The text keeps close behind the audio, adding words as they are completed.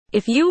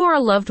If you or a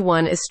loved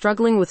one is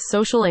struggling with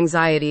social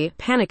anxiety,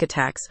 panic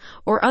attacks,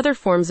 or other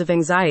forms of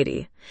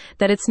anxiety,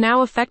 that it's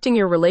now affecting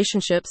your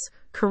relationships,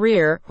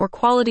 career, or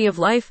quality of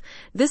life,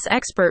 this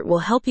expert will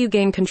help you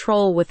gain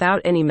control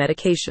without any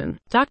medication.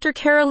 Dr.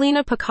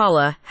 Carolina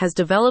Pacala has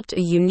developed a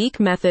unique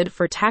method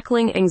for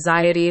tackling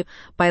anxiety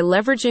by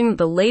leveraging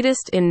the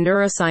latest in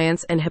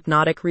neuroscience and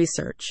hypnotic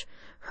research.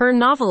 Her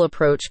novel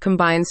approach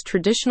combines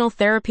traditional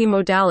therapy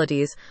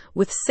modalities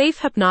with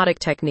safe hypnotic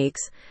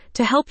techniques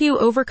to help you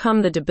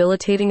overcome the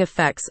debilitating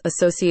effects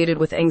associated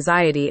with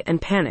anxiety and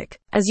panic.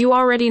 As you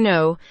already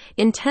know,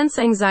 intense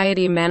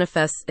anxiety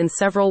manifests in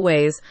several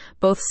ways,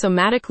 both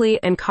somatically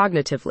and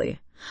cognitively,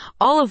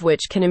 all of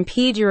which can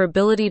impede your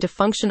ability to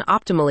function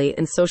optimally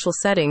in social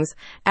settings,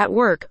 at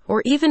work,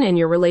 or even in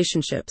your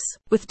relationships.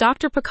 With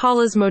Dr.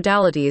 Pacala's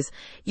modalities,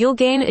 you'll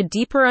gain a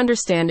deeper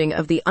understanding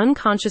of the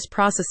unconscious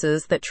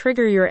processes that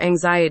trigger your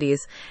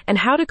anxieties and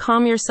how to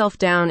calm yourself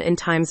down in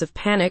times of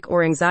panic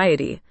or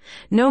anxiety,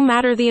 no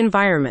matter the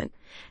environment.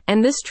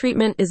 And this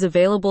treatment is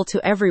available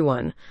to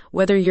everyone,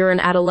 whether you're an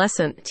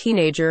adolescent,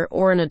 teenager,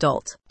 or an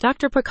adult.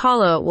 Dr.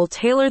 Pacala will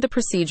tailor the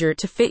procedure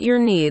to fit your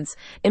needs,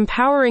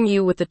 empowering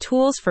you with the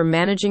tools for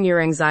managing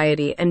your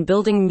anxiety and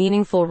building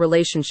meaningful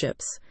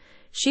relationships.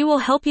 She will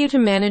help you to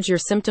manage your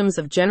symptoms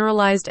of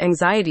generalized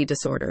anxiety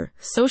disorder,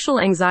 social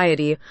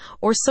anxiety,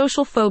 or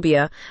social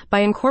phobia by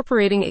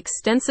incorporating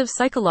extensive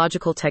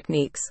psychological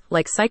techniques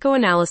like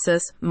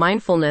psychoanalysis,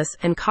 mindfulness,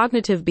 and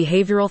cognitive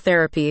behavioral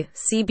therapy,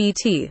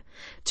 CBT,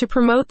 to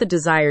promote the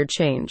desired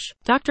change.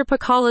 Dr.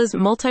 Pacala's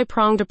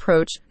multi-pronged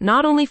approach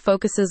not only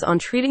focuses on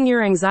treating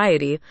your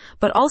anxiety,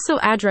 but also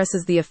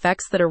addresses the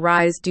effects that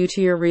arise due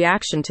to your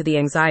reaction to the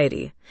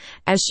anxiety.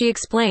 As she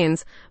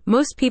explains,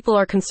 most people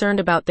are concerned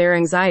about their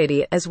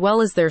anxiety as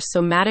well as their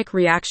somatic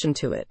reaction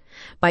to it.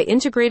 By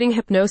integrating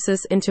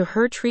hypnosis into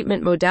her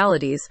treatment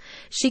modalities,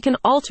 she can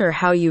alter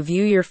how you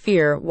view your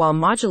fear while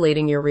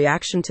modulating your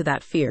reaction to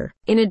that fear.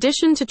 In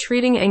addition to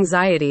treating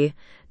anxiety,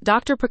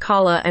 Dr.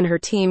 Pacala and her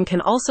team can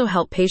also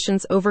help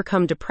patients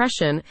overcome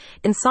depression,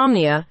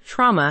 insomnia,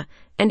 trauma,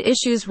 and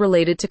issues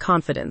related to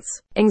confidence.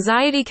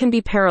 Anxiety can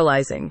be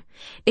paralyzing.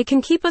 It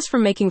can keep us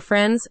from making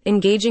friends,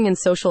 engaging in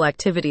social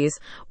activities,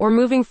 or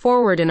moving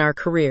forward in our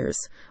careers.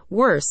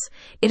 Worse,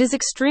 it is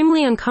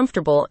extremely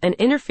uncomfortable and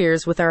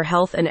interferes with our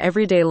health and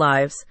everyday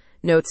lives,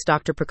 notes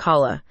Dr.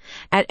 Pacala.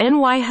 At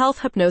NY Health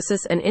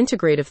Hypnosis and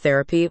Integrative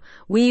Therapy,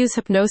 we use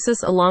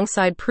hypnosis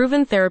alongside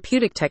proven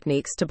therapeutic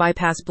techniques to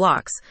bypass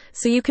blocks,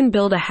 so you can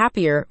build a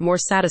happier, more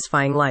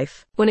satisfying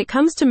life. When it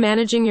comes to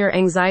managing your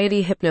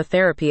anxiety,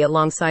 hypnotherapy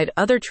alongside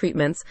other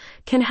treatments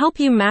can help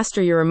you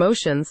master your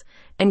emotions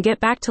and get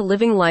back to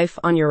living life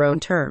on your own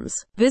terms.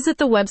 Visit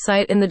the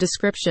website in the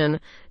description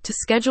to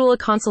schedule a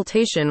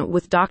consultation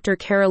with Dr.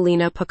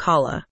 Carolina Pacala.